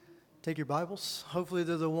Take your Bibles. Hopefully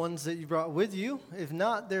they're the ones that you brought with you. If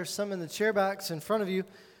not, there's some in the chairbacks in front of you.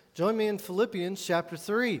 Join me in Philippians chapter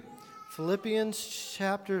 3. Philippians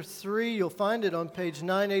chapter 3, you'll find it on page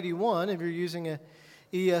 981 if you're using a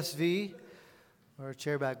ESV or a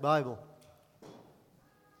chairback Bible.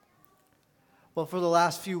 Well, for the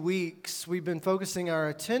last few weeks, we've been focusing our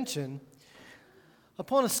attention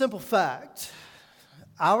upon a simple fact.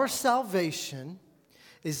 Our salvation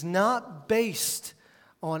is not based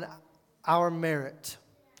on our merit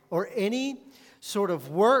or any sort of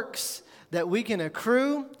works that we can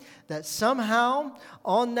accrue, that somehow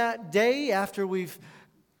on that day after we've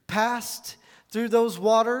passed through those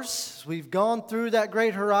waters, we've gone through that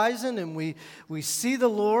great horizon and we see the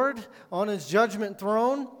Lord on His judgment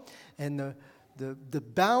throne, and the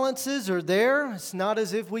balances are there. It's not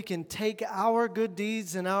as if we can take our good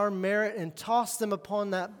deeds and our merit and toss them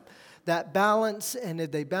upon that balance, and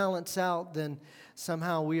if they balance out, then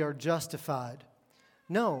somehow we are justified.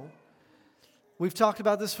 No. We've talked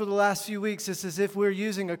about this for the last few weeks. It's as if we're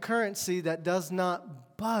using a currency that does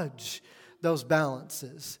not budge those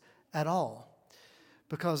balances at all.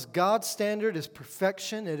 Because God's standard is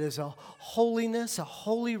perfection. It is a holiness, a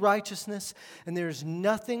holy righteousness, and there's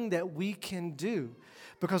nothing that we can do.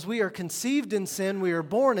 Because we are conceived in sin, we are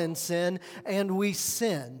born in sin, and we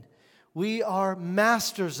sin. We are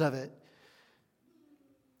masters of it.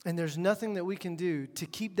 And there's nothing that we can do to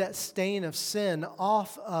keep that stain of sin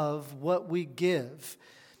off of what we give.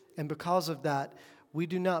 And because of that, we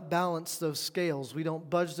do not balance those scales. We don't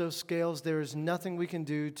budge those scales. There is nothing we can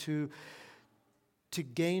do to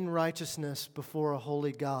gain righteousness before a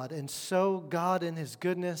holy God. And so God in His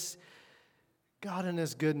goodness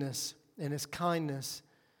and His kindness,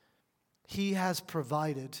 He has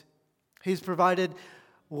provided. He's provided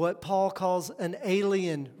what Paul calls an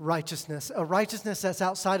alien righteousness, a righteousness that's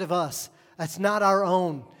outside of us, that's not our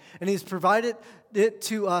own. And He's provided it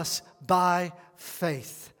to us by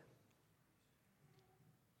faith.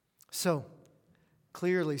 So,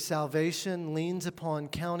 clearly, salvation leans upon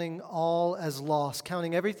counting all as loss,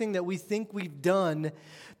 counting everything that we think we've done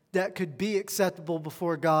that could be acceptable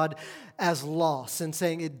before God as loss, and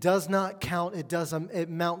saying it does not count, it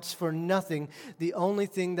amounts for nothing. The only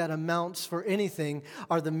thing that amounts for anything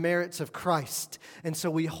are the merits of Christ. And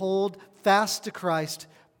so we hold fast to Christ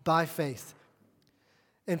by faith.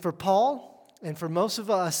 And for Paul, and for most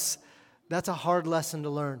of us, that's a hard lesson to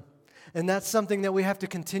learn. And that's something that we have to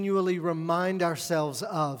continually remind ourselves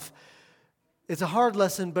of. It's a hard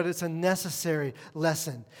lesson, but it's a necessary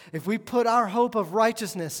lesson. If we put our hope of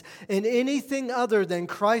righteousness in anything other than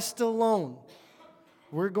Christ alone,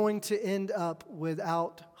 we're going to end up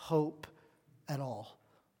without hope at all.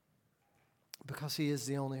 Because He is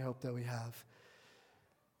the only hope that we have.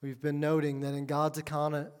 We've been noting that in God's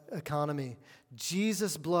economy,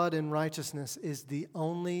 Jesus' blood and righteousness is the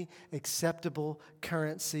only acceptable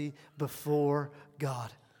currency before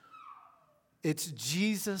God. It's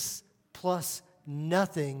Jesus plus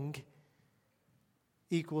nothing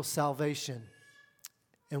equals salvation.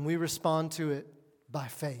 And we respond to it by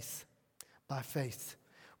faith,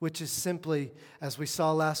 which is simply, as we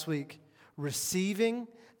saw last week, receiving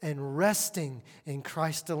and resting in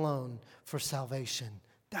Christ alone for salvation.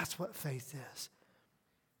 That's what faith is.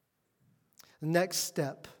 The next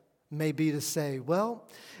step may be to say, well,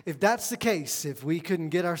 if that's the case, if we couldn't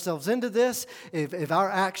get ourselves into this, if our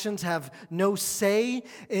actions have no say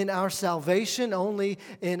in our salvation, only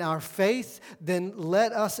in our faith, then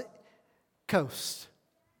let us coast.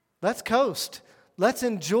 Let's coast. Let's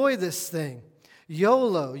enjoy this thing.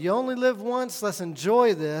 YOLO. You only live once. Let's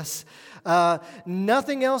enjoy this.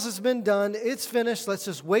 Nothing else has been done. It's finished. Let's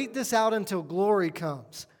just wait this out until glory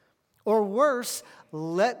comes. Or worse,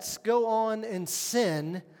 let's go on and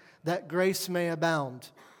sin that grace may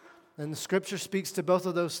abound. And the Scripture speaks to both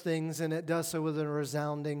of those things, and it does so with a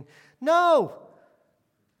resounding no.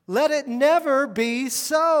 Let it never be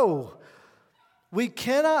so. We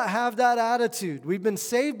cannot have that attitude. We've been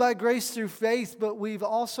saved by grace through faith, but we've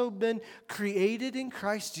also been created in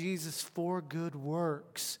Christ Jesus for good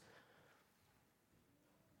works.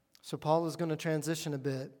 So Paul is going to transition a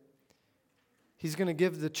bit. He's going to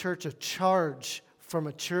give the church a charge for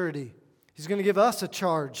maturity. He's going to give us a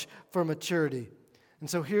charge for maturity. And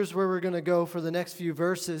so here's where we're going to go for the next few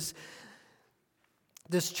verses.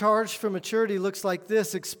 This charge for maturity looks like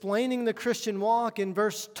this. Explaining the Christian walk in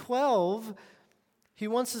verse 12, he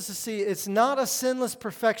wants us to see it's not a sinless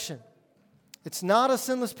perfection. It's not a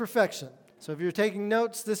sinless perfection. So if you're taking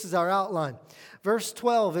notes, this is our outline. Verse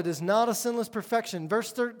 12, it is not a sinless perfection.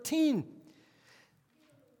 Verse 13,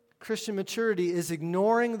 Christian maturity is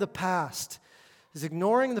ignoring the past.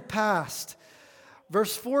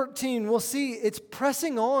 verse 14, we'll see it's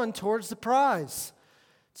pressing on towards the prize.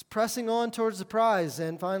 It's pressing on towards the prize.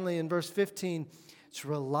 And finally, in verse 15, it's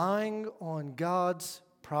relying on God's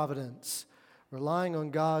providence. Relying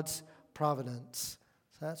on God's providence.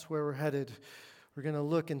 So that's where we're headed. We're going to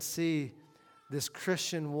look and see this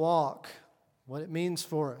Christian walk, what it means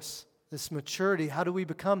for us, this maturity. How do we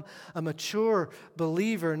become a mature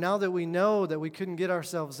believer now that we know that we couldn't get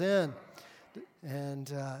ourselves in? And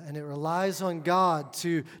it relies on God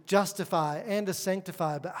to justify and to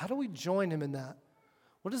sanctify. But how do we join Him in that?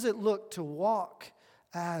 What does it look to walk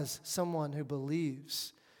as someone who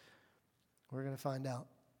believes? We're going to find out.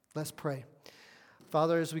 Let's pray.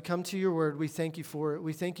 Father, as we come to your word, we thank you for it.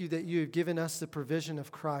 We thank you that you have given us the provision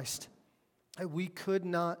of Christ. We could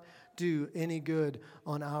not do any good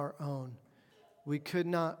on our own. We could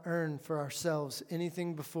not earn for ourselves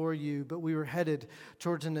anything before you, but we were headed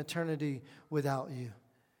towards an eternity without you.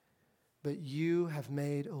 But you have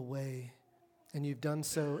made a way, and you've done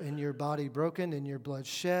so in your body broken, in your blood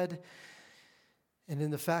shed, and in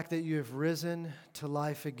the fact that you have risen to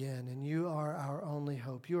life again, and you are our only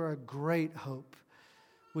hope. You are a great hope.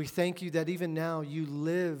 We thank you that even now you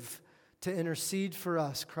live to intercede for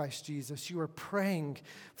us, Christ Jesus. You are praying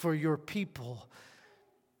for your people.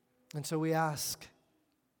 And so we ask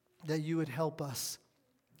that you would help us,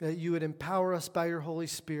 that you would empower us by your Holy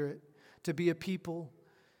Spirit to be a people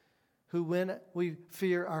who, when we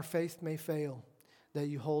fear our faith may fail, that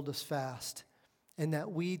you hold us fast, and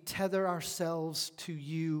that we tether ourselves to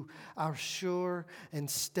you, our sure and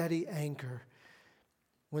steady anchor.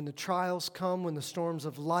 When the trials come, when the storms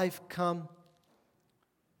of life come,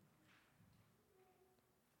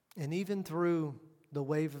 and even through the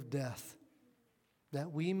wave of death,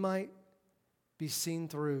 that we might be seen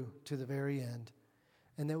through to the very end,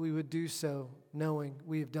 and that we would do so knowing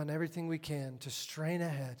we have done everything we can to strain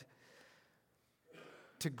ahead,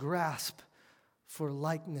 to grasp for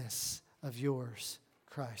likeness of yours,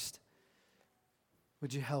 Christ.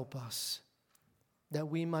 Would you help us that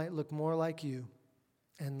we might look more like you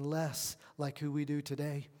and less like who we do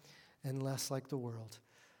today and less like the world?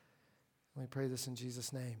 We pray this in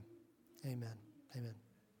Jesus' name. Amen. Amen.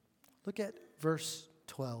 Look at verse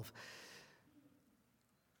 12.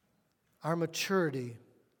 Our maturity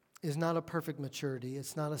is not a perfect maturity.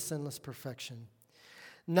 It's not a sinless perfection.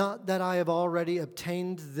 Not that I have already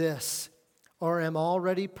obtained this or am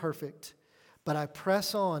already perfect, but I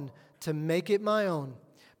press on to make it my own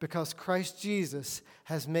because Christ Jesus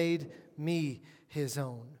has made me his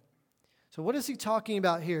own. So what is he talking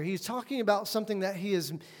about here? He's talking about something that he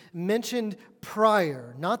has mentioned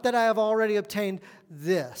prior. Not that I have already obtained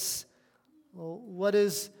this. Well, what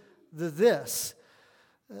is the this?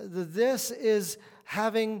 The this is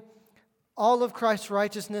having all of Christ's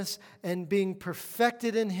righteousness and being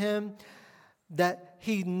perfected in him, that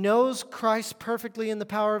he knows Christ perfectly in the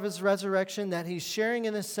power of his resurrection, that he's sharing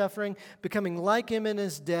in his suffering, becoming like him in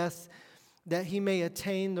his death, that he may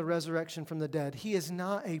attain the resurrection from the dead. He is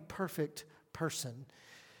not a perfect person.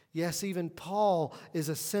 Yes, even Paul is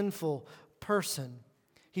a sinful person.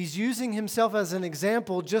 He's using himself as an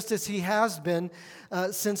example, just as he has been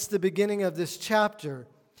since the beginning of this chapter.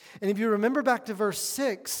 And if you remember back to verse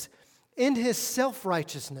 6, in his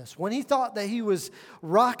self-righteousness, when he thought that he was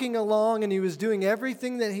rocking along and he was doing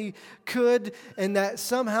everything that he could, and that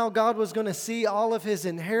somehow God was going to see all of his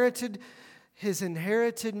inherited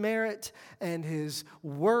merit and his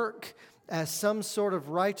work as some sort of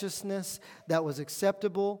righteousness that was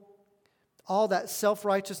acceptable, all that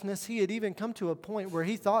self-righteousness, he had even come to a point where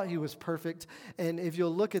he thought he was perfect. And if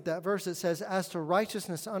you'll look at that verse, it says, as to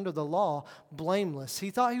righteousness under the law, blameless. He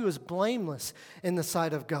thought he was blameless in the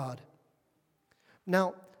sight of God.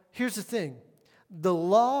 Now, here's the thing. The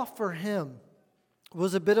law for him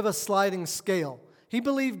was a bit of a sliding scale. He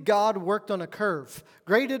believed God worked on a curve,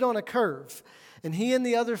 graded on a curve. And he and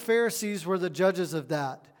the other Pharisees were the judges of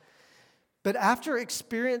that. But after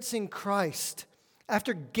experiencing Christ,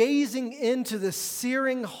 after gazing into the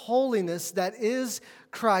searing holiness that is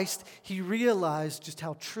Christ, he realized just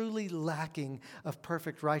how truly lacking of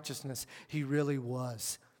perfect righteousness he really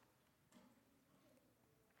was.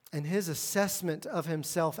 And his assessment of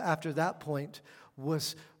himself after that point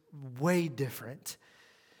was way different.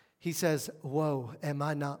 He says, "Whoa, am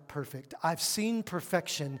I not perfect? I've seen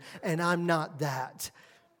perfection and I'm not that.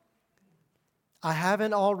 I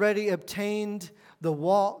haven't already obtained the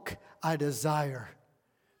walk I desire."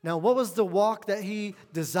 Now, what was the walk that he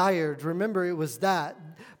desired? Remember, it was that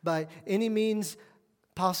by any means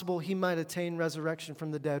possible he might attain resurrection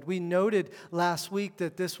from the dead. We noted last week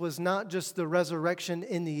that this was not just the resurrection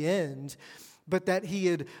in the end, but that he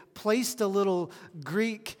had placed a little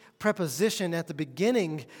Greek preposition at the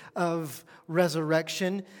beginning of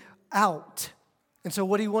resurrection, out. And so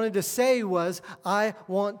what he wanted to say was, I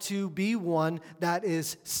want to be one that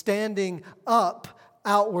is standing up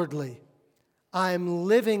outwardly. I'm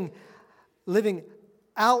living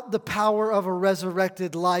out the power of a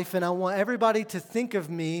resurrected life, and I want everybody to think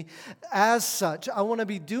of me as such. I want to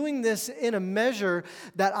be doing this in a measure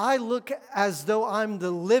that I look as though I'm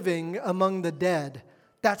the living among the dead.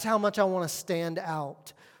 That's how much I want to stand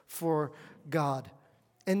out for God.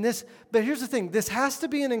 But here's the thing, this has to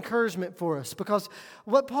be an encouragement for us, because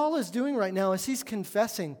what Paul is doing right now is he's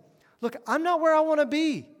confessing, look, I'm not where I want to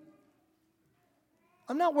be.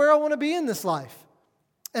 I'm not where I want to be in this life.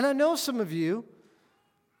 And I know some of you,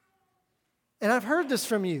 and I've heard this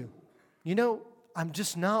from you, I'm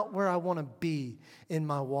just not where I want to be in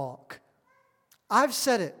my walk. I've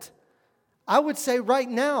said it. I would say right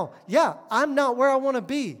now, yeah, I'm not where I want to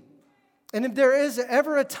be. And if there is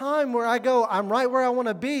ever a time where I go, I'm right where I want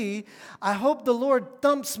to be, I hope the Lord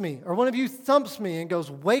thumps me, or one of you thumps me and goes,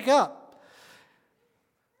 wake up.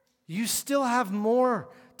 You still have more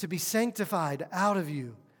to be sanctified out of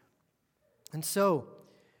you. And so,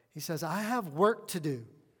 he says, I have work to do.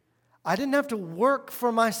 I didn't have to work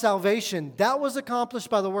for my salvation. That was accomplished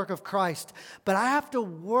by the work of Christ. But I have to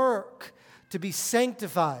work to be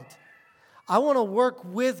sanctified. I want to work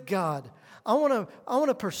with God. I want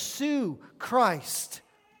to pursue Christ.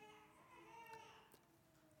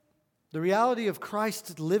 The reality of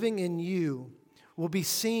Christ living in you will be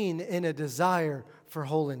seen in a desire for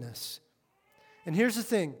holiness. And here's the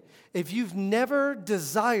thing. If you've never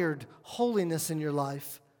desired holiness in your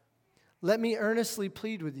life, let me earnestly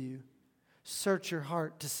plead with you, search your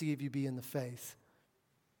heart to see if you be in the faith.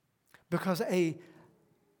 Because a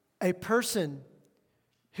person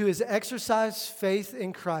who has exercised faith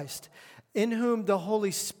in Christ, in whom the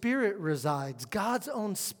Holy Spirit resides, God's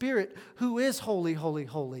own Spirit, who is holy, holy,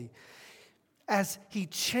 holy, as He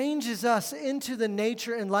changes us into the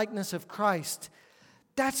nature and likeness of Christ,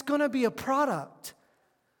 that's going to be a product.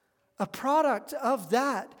 A product of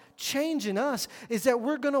that change in us is that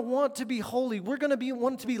we're going to want to be holy. We're going to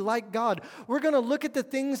want to be like God. We're going to look at the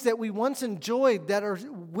things that we once enjoyed that are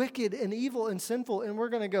wicked and evil and sinful, and we're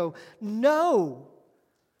going to go, no,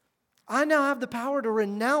 I now have the power to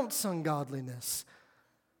renounce ungodliness.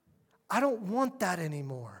 I don't want that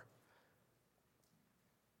anymore.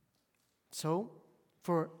 So,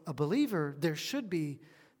 for a believer, there should be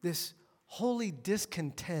this holy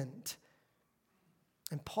discontent.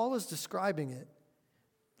 And Paul is describing it.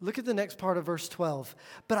 Look at the next part of verse 12.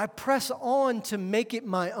 But I press on to make it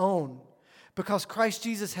my own, because Christ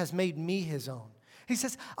Jesus has made me His own. He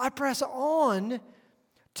says, I press on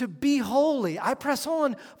to be holy. I press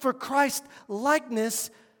on for Christ's likeness,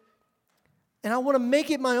 and I want to make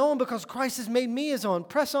it my own because Christ has made me His own.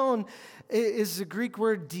 Press on is the Greek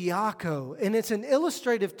word diako, and it's an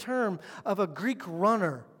illustrative term of a Greek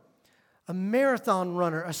runner, a marathon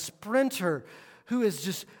runner, a sprinter who is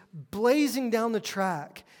just blazing down the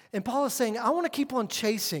track. And Paul is saying, I want to keep on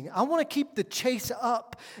chasing. I want to keep the chase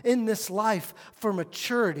up in this life for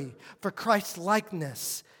maturity, for Christ's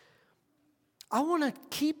likeness. I want to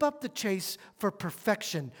keep up the chase for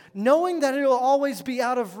perfection, knowing that it will always be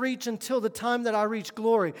out of reach until the time that I reach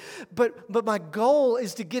glory. But my goal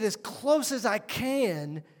is to get as close as I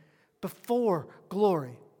can before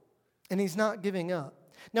glory. And he's not giving up.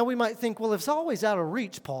 Now we might think, well, if it's always out of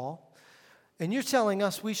reach, Paul, and you're telling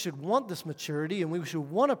us we should want this maturity and we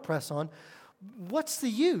should want to press on, what's the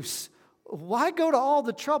use? Why go to all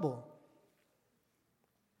the trouble?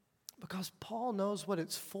 Because Paul knows what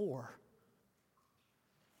it's for.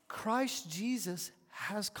 Christ Jesus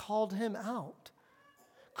has called him out.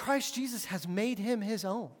 Christ Jesus has made him his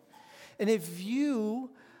own. And if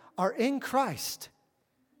you are in Christ,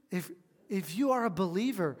 if you are a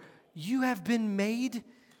believer, you have been made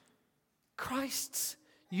Christ's.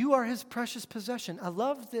 You are his precious possession. I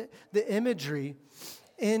love the imagery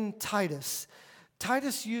in Titus.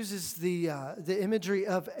 Titus uses the imagery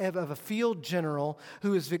of a field general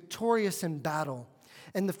who is victorious in battle.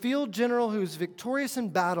 And the field general who is victorious in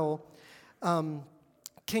battle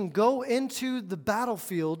can go into the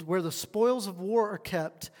battlefield where the spoils of war are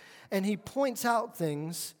kept, and he points out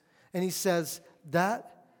things, and he says,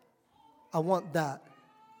 that, I want that.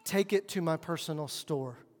 Take it to my personal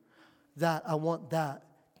store. That, I want that.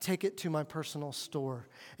 Take it to my personal store.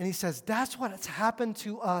 And he says, that's what has happened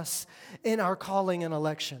to us in our calling and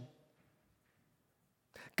election.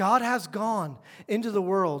 God has gone into the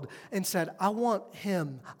world and said, I want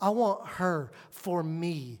him, I want her for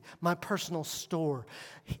me, my personal store.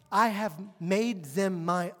 I have made them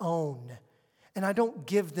my own, and I don't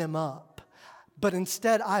give them up. but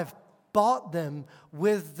instead I've bought them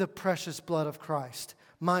with the precious blood of Christ,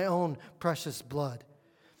 my own precious blood.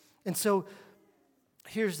 And so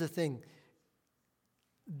here's the thing.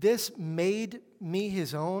 This made me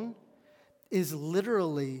his own is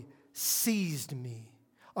literally seized me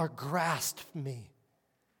or grasped me.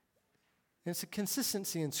 And it's a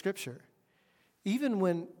consistency in Scripture. Even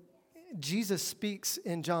when Jesus speaks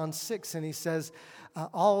in John 6 and he says,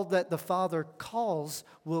 all that the Father calls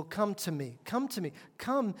will come to me. Come to me.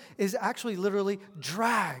 Come is actually literally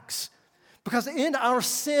drags. Because in our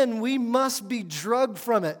sin, we must be drugged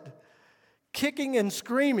from it, kicking and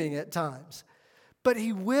screaming at times. But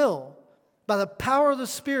he will, by the power of the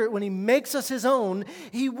Spirit, when he makes us his own,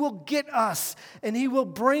 he will get us and he will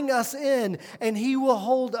bring us in and he will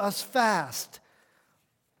hold us fast.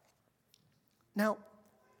 Now,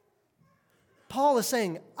 Paul is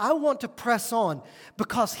saying, I want to press on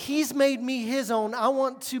because he's made me his own. I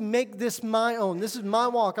want to make this my own. This is my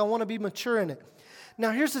walk. I want to be mature in it.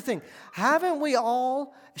 Now, here's the thing. Haven't we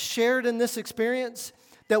all shared in this experience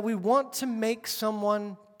that we want to make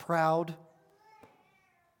someone proud?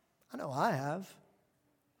 I know I have.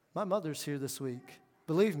 My mother's here this week.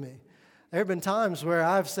 Believe me. There have been times where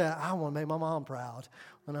I've said, I want to make my mom proud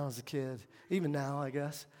when I was a kid. Even now, I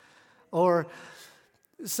guess. Or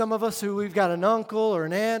some of us who we've got an uncle or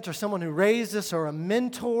an aunt or someone who raised us or a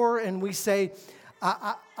mentor, and we say,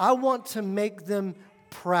 I want to make them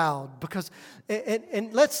proud. Because,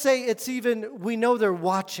 and let's say it's even, we know they're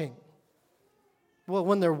watching. Well,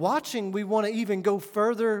 when they're watching, we want to even go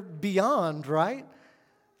further beyond, right?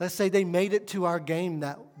 Let's say they made it to our game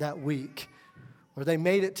that week, or they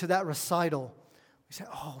made it to that recital. We say,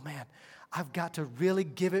 oh man, I've got to really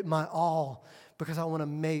give it my all because I want to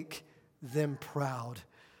make them proud.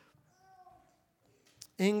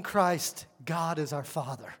 In Christ, God is our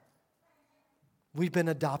Father. We've been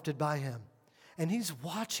adopted by him. And he's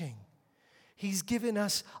watching. He's given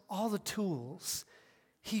us all the tools.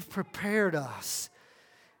 He's prepared us.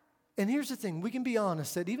 And here's the thing. We can be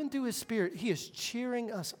honest that even through his Spirit, he is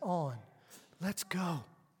cheering us on. Let's go.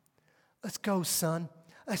 Let's go, son.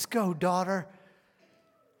 Let's go, daughter.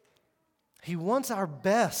 He wants our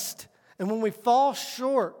best. And when we fall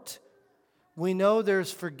short, we know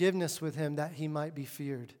there's forgiveness with him that he might be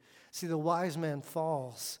feared. See, the wise man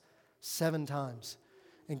falls 7 times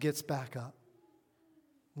and gets back up.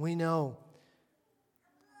 We know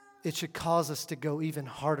it should cause us to go even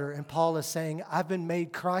harder. And Paul is saying, I've been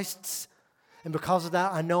made Christ's, and because of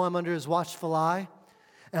that, I know I'm under his watchful eye,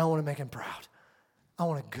 and I want to make him proud. I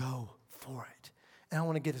want to go for it. And I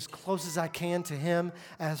want to get as close as I can to him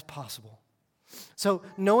as possible. So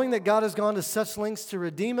knowing that God has gone to such lengths to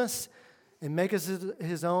redeem us and make us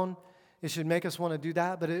his own, it should make us want to do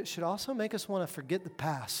that, but it should also make us want to forget the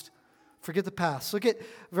past. Forget the past. Look at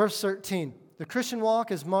verse 13. The Christian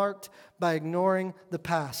walk is marked by ignoring the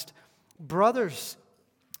past. Brothers,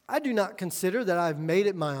 I do not consider that I've made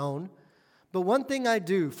it my own, but one thing I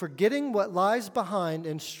do, forgetting what lies behind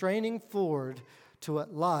and straining forward to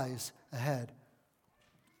what lies ahead.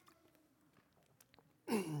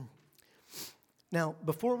 Now,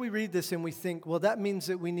 before we read this and we think, well, that means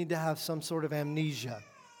that we need to have some sort of amnesia.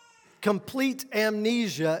 Complete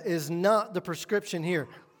amnesia is not the prescription here.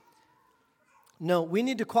 No, we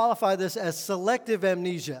need to qualify this as selective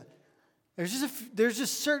amnesia. There's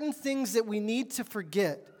just certain things that we need to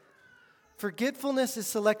forget. Forgetfulness is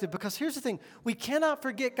selective because here's the thing. We cannot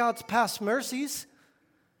forget God's past mercies.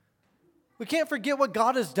 We can't forget what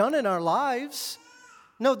God has done in our lives.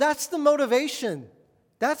 No, that's the motivation.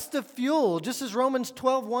 That's the fuel. Just as Romans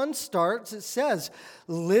 12:1 starts, it says,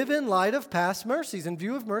 live in light of past mercies. In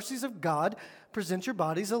view of mercies of God, present your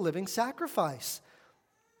bodies a living sacrifice.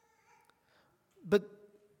 But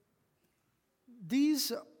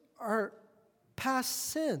these are past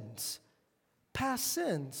sins. Past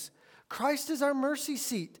sins. Christ is our mercy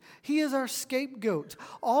seat. He is our scapegoat.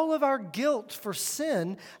 All of our guilt for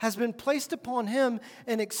sin has been placed upon him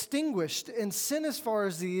and extinguished, and sin as far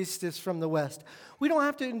as the east is from the west. We don't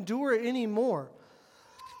have to endure it anymore.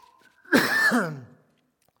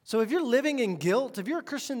 So if you're living in guilt, if you're a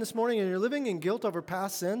Christian this morning and you're living in guilt over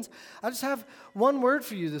past sins, I just have one word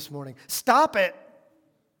for you this morning. Stop it.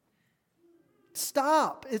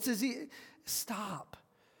 Stop. It's as easy. Stop.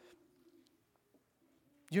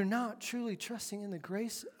 You're not truly trusting in the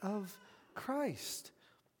grace of Christ.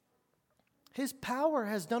 His power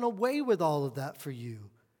has done away with all of that for you.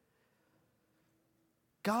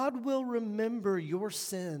 God will remember your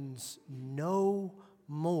sins no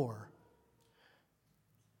more.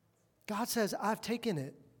 God says, I've taken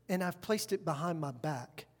it and I've placed it behind my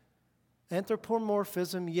back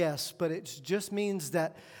Anthropomorphism, yes, but it just means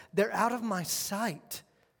that they're out of my sight.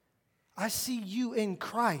 I see you in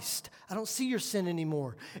Christ. I don't see your sin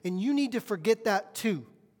anymore. And you need to forget that too.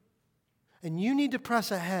 And you need to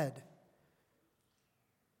press ahead.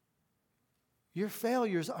 Your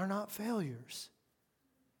failures are not failures.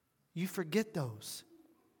 You forget those.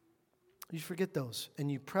 You forget those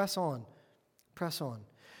and you press on. Press on.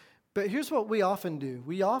 But here's what we often do.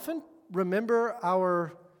 We often remember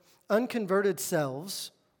our unconverted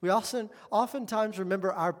selves. We oftentimes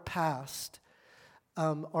remember our past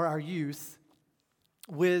or our youth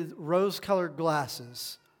with rose-colored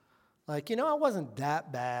glasses. Like, I wasn't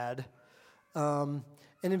that bad. And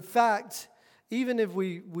in fact, even if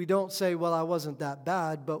we don't say, well, I wasn't that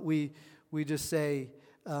bad, but we just say,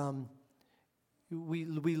 we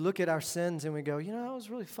look at our sins and we go, that was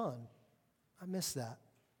really fun. I miss that.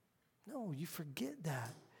 No, you forget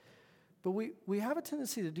that. But we have a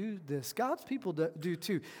tendency to do this. God's people do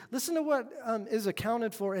too. Listen to what is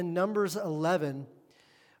accounted for in Numbers 11,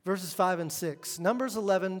 verses 5 and 6. Numbers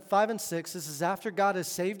 11, 5 and 6. This is after God has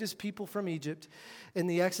saved his people from Egypt and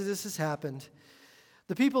the Exodus has happened.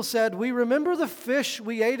 The people said, "We remember the fish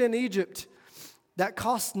we ate in Egypt that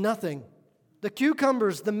cost nothing. The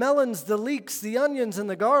cucumbers, the melons, the leeks, the onions, and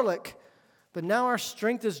the garlic. But now our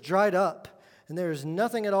strength is dried up, and there is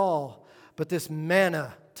nothing at all but this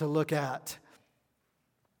manna to look at."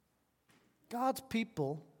 God's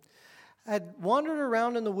people had wandered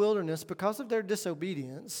around in the wilderness because of their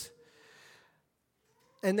disobedience,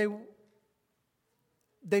 and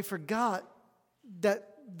they forgot that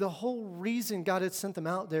the whole reason God had sent them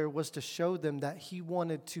out there was to show them that he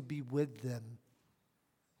wanted to be with them.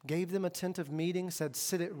 Gave them a tent of meeting, said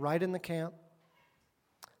sit it right in the camp,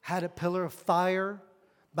 had a pillar of fire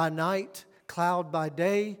by night, cloud by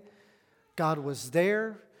day. God was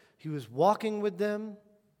there. He was walking with them.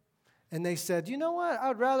 And they said, you know what I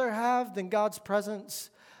would rather have than God's presence?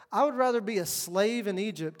 I would rather be a slave in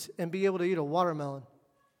Egypt and be able to eat a watermelon.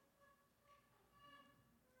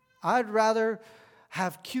 I'd rather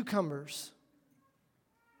have cucumbers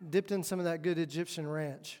dipped in some of that good Egyptian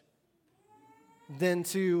ranch than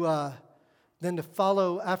to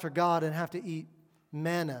follow after God and have to eat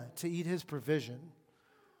manna, to eat his provision.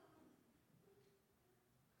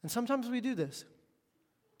 And sometimes we do this.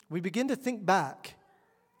 We begin to think back.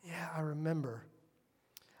 Yeah, I remember.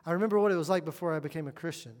 I remember what it was like before I became a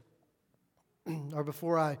Christian or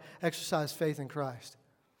before I exercised faith in Christ.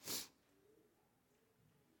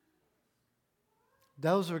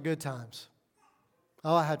 Those were good times.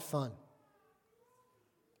 Oh, I had fun.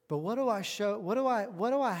 But what do I show? What do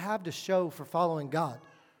I have to show for following God?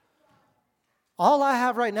 All I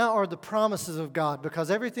have right now are the promises of God because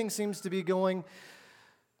everything seems to be going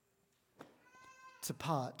to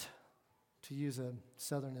pot, to use a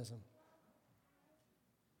southernism.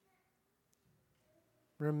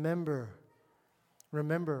 Remember,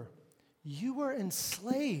 you were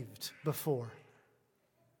enslaved before.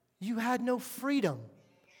 You had no freedom.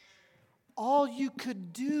 All you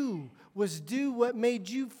could do was do what made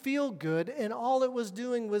you feel good, and all it was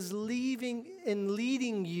doing was leading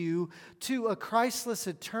you to a Christless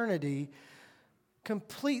eternity,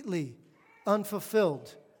 completely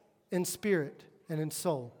unfulfilled in spirit and in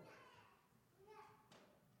soul.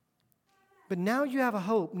 But now you have a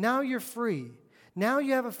hope. Now you're free. Now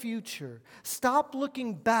you have a future. Stop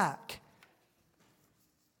looking back.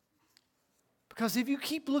 Because if you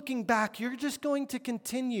keep looking back, you're just going to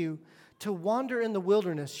continue to wander in the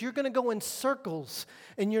wilderness. You're going to go in circles,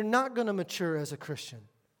 and you're not going to mature as a Christian.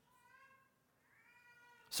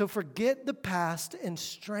 So forget the past and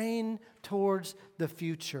strain towards the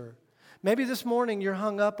future. Maybe this morning you're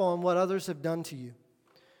hung up on what others have done to you.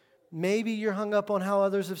 Maybe you're hung up on how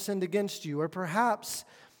others have sinned against you, or perhaps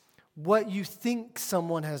what you think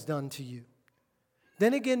someone has done to you.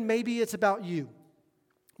 Then again, maybe it's about you.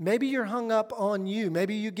 Maybe you're hung up on you.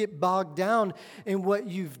 Maybe you get bogged down in what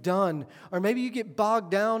you've done. Or maybe you get bogged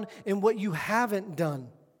down in what you haven't done.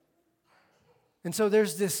 And so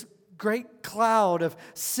there's this great cloud of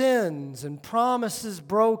sins and promises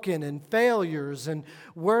broken and failures and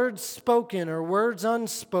words spoken or words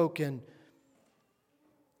unspoken.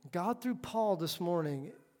 God, through Paul this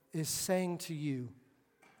morning, is saying to you,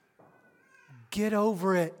 get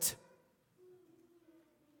over it.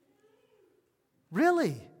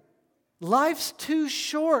 Really? Life's too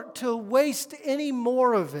short to waste any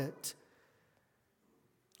more of it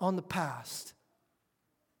on the past.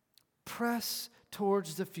 Press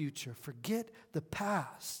towards the future. Forget the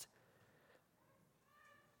past.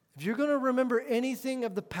 If you're going to remember anything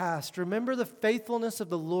of the past, remember the faithfulness of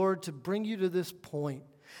the Lord to bring you to this point,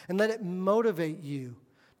 and let it motivate you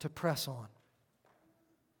to press on.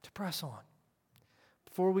 To press on.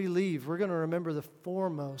 Before we leave, we're going to remember the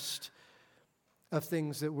foremost of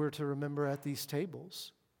things that we're to remember at these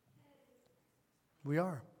tables. We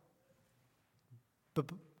are.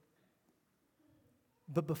 But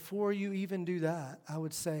before you even do that, I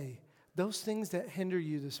would say, those things that hinder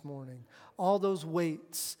you this morning, all those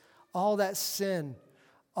weights, all that sin,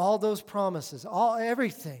 all those promises,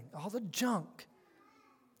 everything, all the junk,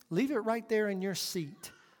 leave it right there in your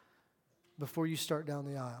seat before you start down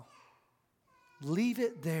the aisle. Leave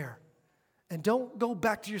it there. And don't go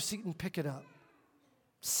back to your seat and pick it up.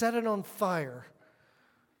 Set it on fire.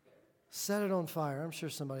 Set it on fire. I'm sure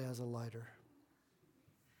somebody has a lighter.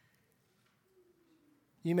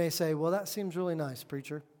 You may say, well, that seems really nice,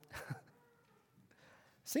 preacher.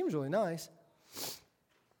 Seems really nice.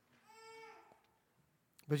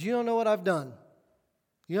 But you don't know what I've done.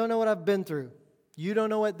 You don't know what I've been through. You don't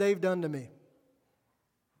know what they've done to me.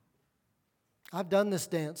 I've done this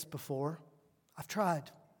dance before. I've tried.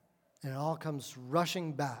 And it all comes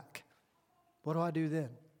rushing back. What do I do then?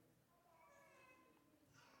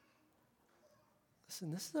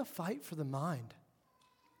 Listen, this is a fight for the mind.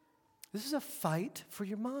 This is a fight for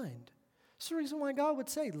your mind. It's the reason why God would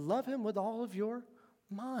say, love Him with all of your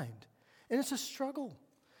mind. And it's a struggle.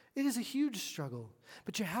 It is a huge struggle.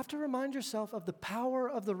 But you have to remind yourself of the power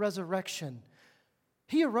of the resurrection.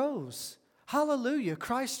 He arose. Hallelujah.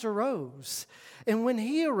 Christ arose. And when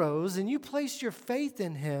He arose and you placed your faith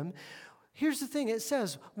in Him, here's the thing. It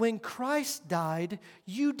says, when Christ died,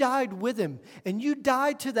 you died with Him. And you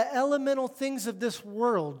died to the elemental things of this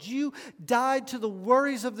world. You died to the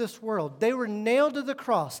worries of this world. They were nailed to the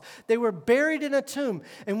cross. They were buried in a tomb.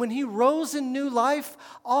 And when He rose in new life,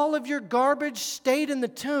 all of your garbage stayed in the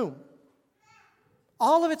tomb.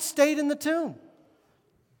 All of it stayed in the tomb.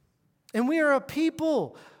 And we are a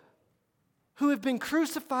people who have been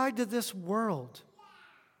crucified to this world.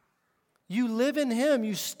 You live in Him.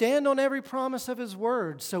 You stand on every promise of His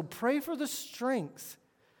word. So pray for the strength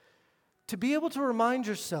to be able to remind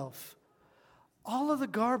yourself all of the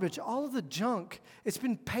garbage, all of the junk, it's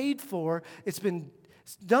been paid for, it's been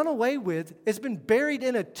done away with, it's been buried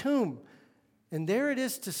in a tomb, and there it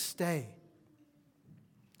is to stay.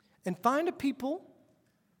 And find a people,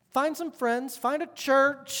 find some friends, find a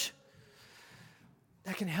church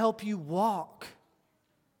that can help you walk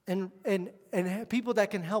and people that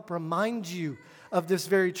can help remind you of this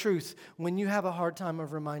very truth when you have a hard time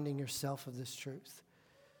of reminding yourself of this truth.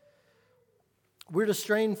 We're to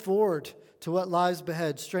strain forward to what lies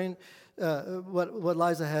ahead. What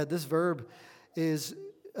lies ahead. This verb is,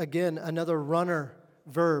 again, another runner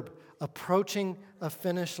verb, approaching a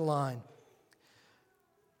finish line.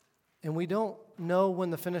 And we don't know when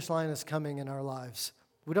the finish line is coming in our lives.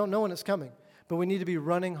 We don't know when it's coming. But we need to be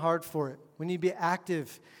running hard for it. We need to be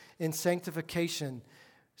active in sanctification.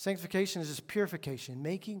 Sanctification is just purification,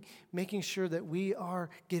 making sure that we are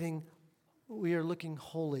looking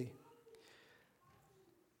holy.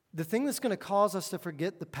 The thing that's going to cause us to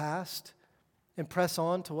forget the past and press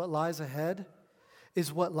on to what lies ahead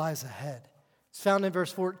is what lies ahead. It's found in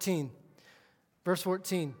verse 14. Verse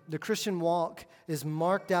 14, the Christian walk is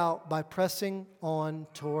marked out by pressing on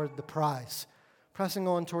toward the prize. Pressing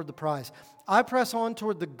on toward the prize. I press on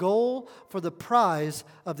toward the goal for the prize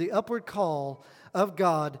of the upward call of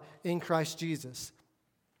God in Christ Jesus.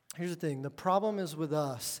 Here's the thing. The problem is with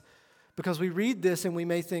us because we read this and we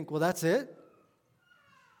may think, well, that's it?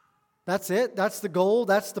 That's it? That's the goal?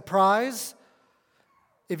 That's the prize?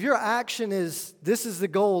 If your action is, this is the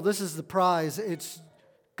goal, this is the prize, it's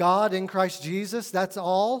God in Christ Jesus, that's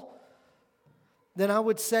all, then I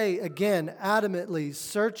would say, again, adamantly,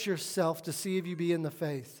 search yourself to see if you be in the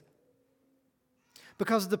faith.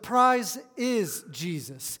 Because the prize is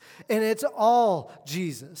Jesus, and it's all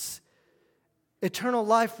Jesus. Eternal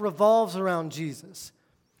life revolves around Jesus.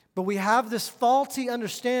 But we have this faulty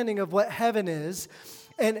understanding of what heaven is,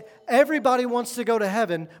 and everybody wants to go to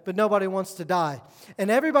heaven, but nobody wants to die.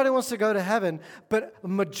 And everybody wants to go to heaven, but a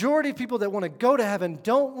majority of people that want to go to heaven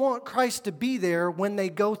don't want Christ to be there when they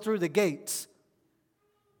go through the gates.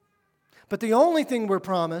 But the only thing we're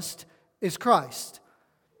promised is Christ.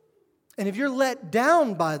 And if you're let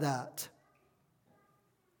down by that,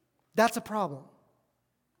 that's a problem.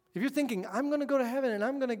 If you're thinking, I'm going to go to heaven and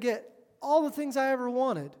I'm going to get all the things I ever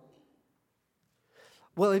wanted.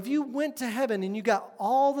 Well, if you went to heaven and you got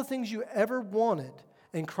all the things you ever wanted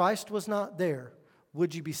and Christ was not there,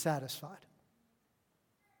 would you be satisfied?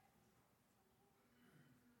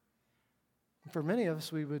 For many of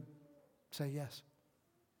us, we would say yes.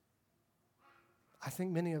 I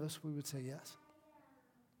think many of us, we would say yes.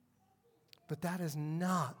 But that is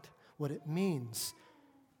not what it means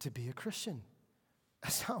to be a Christian.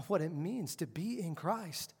 That's not what it means to be in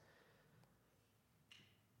Christ.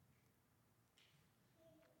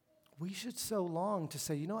 We should so long to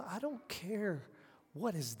say, you know what, I don't care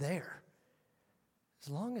what is there, as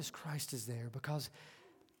long as Christ is there. Because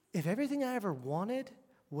if everything I ever wanted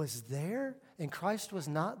was there and Christ was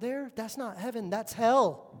not there, that's not heaven, that's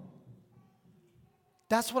hell.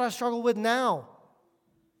 That's what I struggle with now.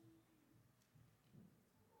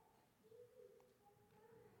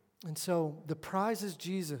 And so the prize is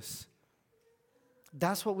Jesus.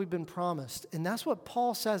 That's what we've been promised. And that's what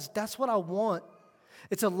Paul says, that's what I want.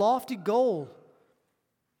 It's a lofty goal.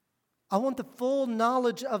 I want the full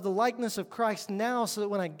knowledge of the likeness of Christ now so that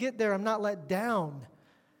when I get there, I'm not let down.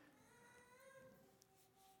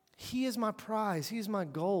 He is my prize. He is my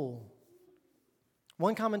goal.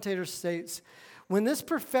 One commentator states, when this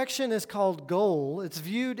perfection is called goal, it's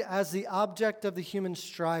viewed as the object of the human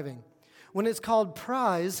striving. When it's called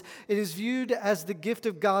prize, it is viewed as the gift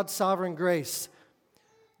of God's sovereign grace.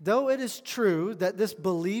 Though it is true that this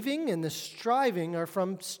believing and this striving are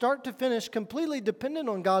from start to finish completely dependent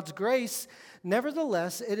on God's grace,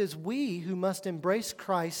 nevertheless, it is we who must embrace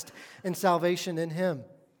Christ and salvation in Him.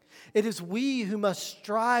 It is we who must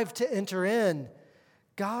strive to enter in.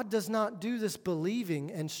 God does not do this believing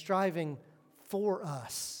and striving for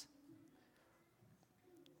us.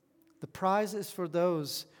 The prize is for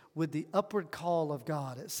those with the upward call of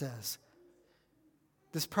God, it says.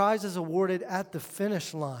 This prize is awarded at the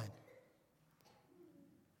finish line.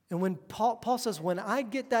 And when Paul says, when I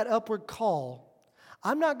get that upward call,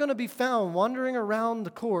 I'm not going to be found wandering around the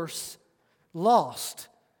course, lost,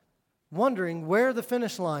 wondering where the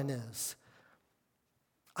finish line is.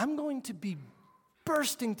 I'm going to be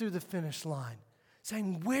bursting through the finish line,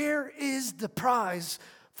 saying, where is the prize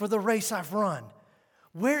for the race I've run?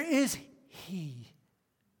 Where is He?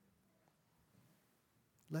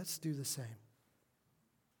 Let's do the same.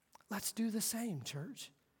 Let's do the same,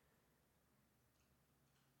 church.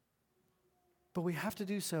 But we have to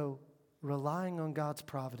do so relying on God's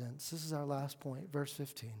providence. This is our last point, verse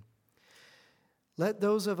 15. Let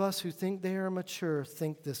those of us who think they are mature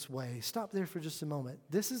think this way. Stop there for just a moment.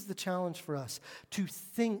 This is the challenge for us, to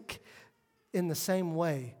think in the same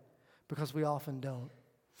way, because we often don't.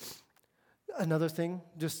 Another thing,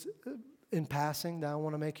 just in passing, that I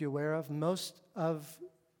want to make you aware of, most of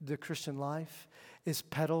the Christian life is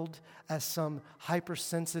peddled as some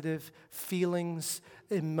hypersensitive feelings,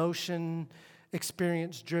 emotion,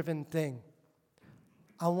 experience-driven thing.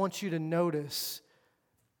 I want you to notice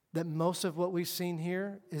that most of what we've seen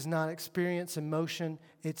here is not experience, emotion,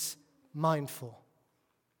 it's mindful.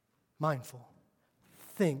 Mindful.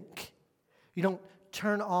 Think. You don't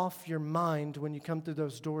turn off your mind when you come through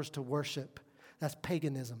those doors to worship. That's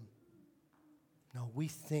paganism. No, we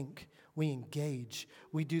think. We engage.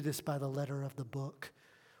 We do this by the letter of the book.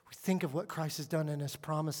 We think of what Christ has done and His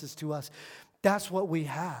promises to us. That's what we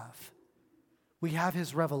have. We have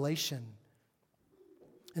His revelation.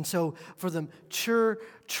 And so for the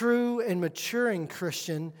true and maturing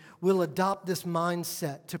Christian, we'll adopt this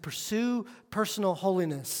mindset to pursue personal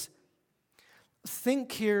holiness.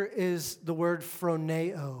 Think here is the word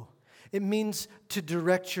phroneo. It means to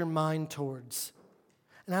direct your mind towards.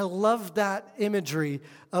 And I love that imagery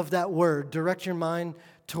of that word, direct your mind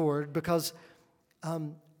toward, because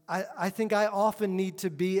I think I often need to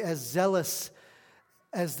be as zealous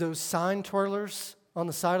as those sign twirlers on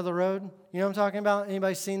the side of the road. You know what I'm talking about?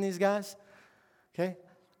 Anybody seen these guys? Okay.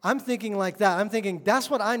 I'm thinking like that. I'm thinking that's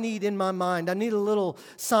what I need in my mind. I need a little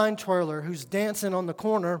sign twirler who's dancing on the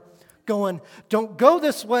corner going, don't go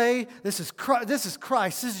this way. This is Christ. This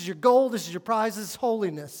is your goal. This is your prize. This is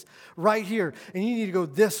holiness right here. And you need to go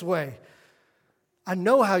this way. I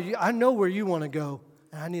know where you want to go.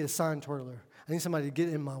 And I need a sign twirler. I need somebody to get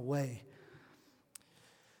in my way.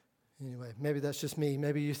 Anyway, maybe that's just me.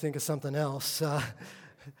 Maybe you think of something else.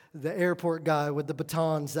 The airport guy with the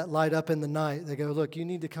batons that light up in the night. They go, look, you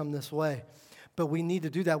need to come this way. But we need to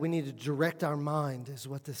do that. We need to direct our mind is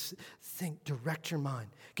what this think. Direct your mind.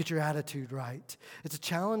 Get your attitude right. It's a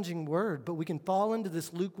challenging word, but we can fall into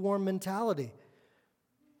this lukewarm mentality.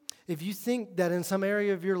 If you think that in some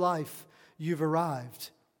area of your life you've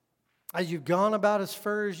arrived, you've gone about as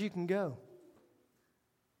far as you can go,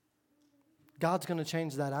 God's going to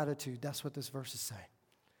change that attitude. That's what this verse is saying.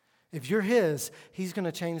 If you're His, He's going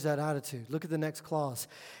to change that attitude. Look at the next clause.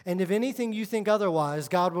 And if anything you think otherwise,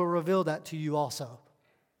 God will reveal that to you also.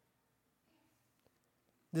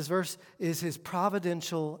 This verse is His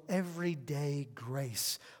providential, everyday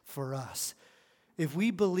grace for us. If we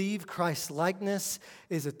believe Christ's likeness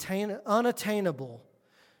is unattainable,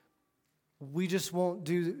 we just won't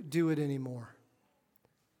do it anymore.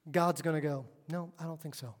 God's going to go, no, I don't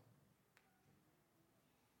think so.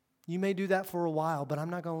 You may do that for a while, but I'm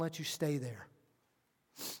not going to let you stay there.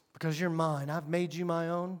 Because you're mine. I've made you my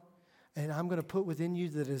own, and I'm going to put within you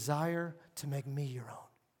the desire to make me your own.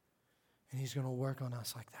 And He's going to work on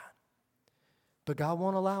us like that. But God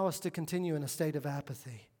won't allow us to continue in a state of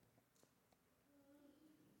apathy.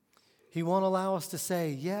 He won't allow us to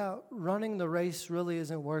say, yeah, running the race really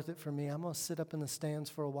isn't worth it for me. I'm going to sit up in the stands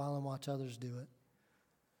for a while and watch others do it.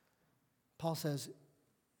 Paul says,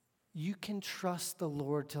 you can trust the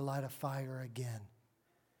Lord to light a fire again.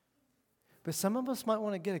 But some of us might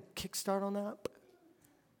want to get a kickstart on that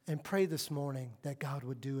and pray this morning that God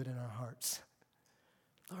would do it in our hearts.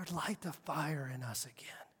 Lord, light the fire in us again.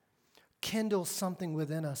 Kindle something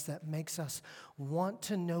within us that makes us want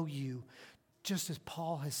to know you, just as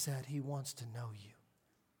Paul has said he wants to know you.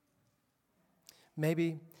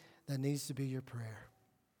 Maybe that needs to be your prayer.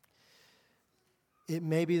 It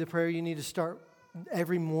may be the prayer you need to start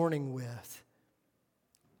every morning with.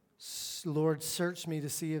 Lord, search me to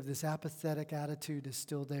see if this apathetic attitude is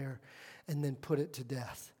still there, and then put it to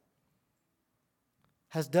death.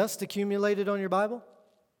 Has dust accumulated on your Bible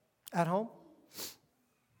at home?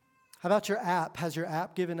 How about your app? Has your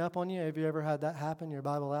app given up on you? Have you ever had that happen, your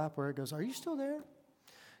Bible app, where it goes, are you still there?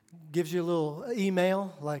 Gives you a little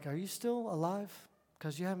email like, are you still alive?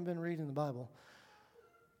 Because you haven't been reading the Bible.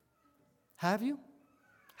 Have you?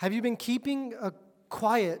 Have you been keeping a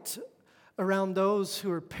quiet around those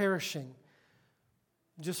who are perishing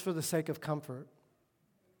just for the sake of comfort?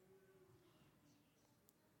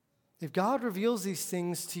 If God reveals these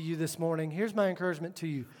things to you this morning, here's my encouragement to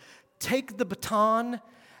you. Take the baton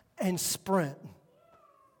and sprint.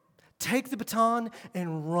 Take the baton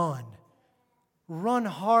and run. Run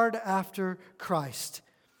hard after Christ.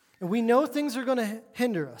 And we know things are going to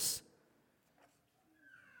hinder us.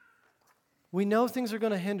 We know things are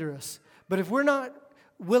going to hinder us. But if we're not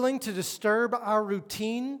willing to disturb our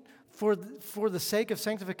routine for the sake of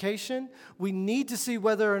sanctification, we need to see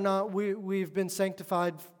whether or not we've been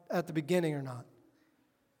sanctified at the beginning or not.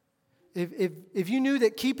 If you knew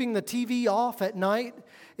that keeping the TV off at night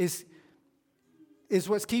is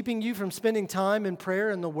what's keeping you from spending time in prayer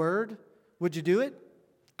and the Word, would you do it?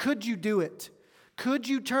 Could you do it? Could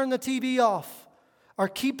you turn the TV off or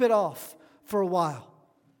keep it off for a while?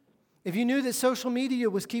 If you knew that social media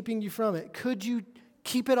was keeping you from it, could you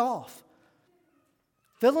keep it off?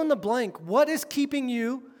 Fill in the blank. What is keeping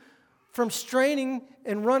you from straining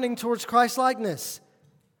and running towards Christ-likeness?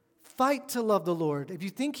 Fight to love the Lord. If you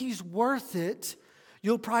think He's worth it,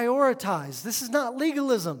 you'll prioritize. This is not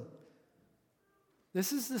legalism.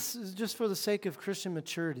 This is just for the sake of Christian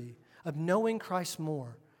maturity, of knowing Christ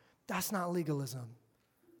more. That's not legalism.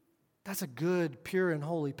 That's a good, pure, and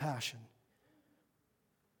holy passion.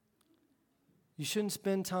 You shouldn't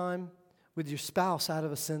spend time with your spouse out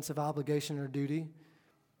of a sense of obligation or duty.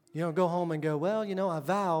 You don't go home and go, well, I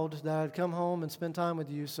vowed that I'd come home and spend time with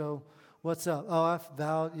you, so what's up? Oh, I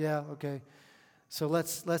vowed, yeah, okay. So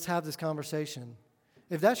let's have this conversation.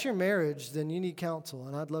 If that's your marriage, then you need counsel,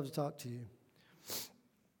 and I'd love to talk to you.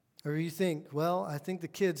 Or you think, well, I think the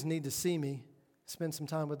kids need to see me, spend some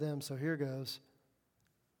time with them, so here goes.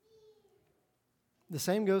 The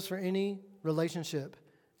same goes for any relationship.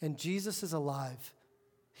 And Jesus is alive.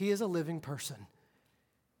 He is a living person.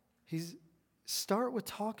 Start with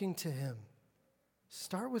talking to Him.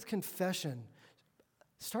 Start with confession.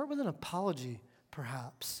 Start with an apology,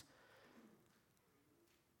 perhaps.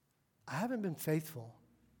 I haven't been faithful.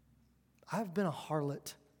 I've been a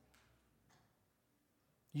harlot.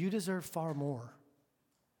 You deserve far more.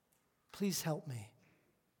 Please help me.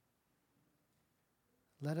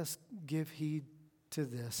 Let us give heed to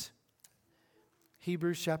this.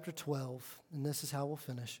 Hebrews chapter 12, and this is how we'll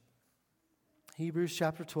finish. Hebrews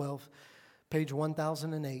chapter 12, page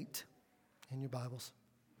 1008 in your Bibles.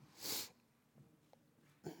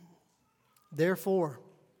 Therefore,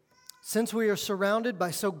 since we are surrounded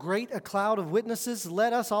by so great a cloud of witnesses,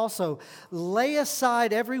 let us also lay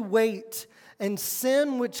aside every weight and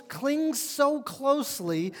sin which clings so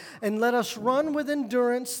closely, and let us run with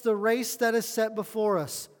endurance the race that is set before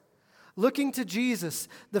us, looking to Jesus,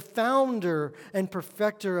 the founder and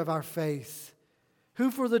perfecter of our faith,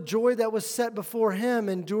 who for the joy that was set before Him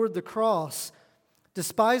endured the cross,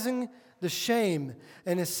 despising the shame,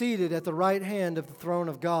 and is seated at the right hand of the throne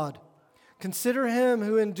of God. Consider Him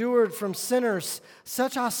who endured from sinners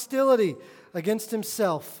such hostility against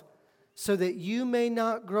Himself, so that you may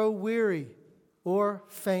not grow weary or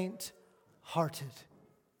faint-hearted.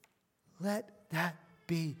 Let that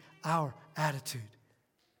be our attitude.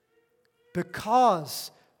 Because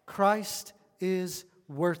Christ is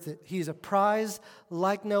worth it. He's a prize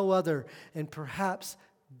like no other. And perhaps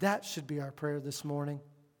that should be our prayer this morning.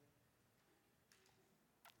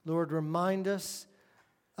 Lord, remind us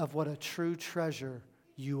of what a true treasure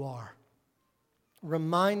you are.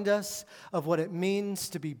 Remind us of what it means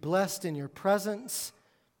to be blessed in your presence.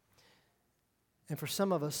 And for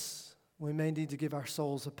some of us, we may need to give our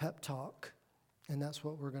souls a pep talk. And that's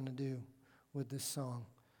what we're going to do with this song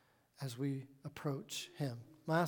as we approach Him.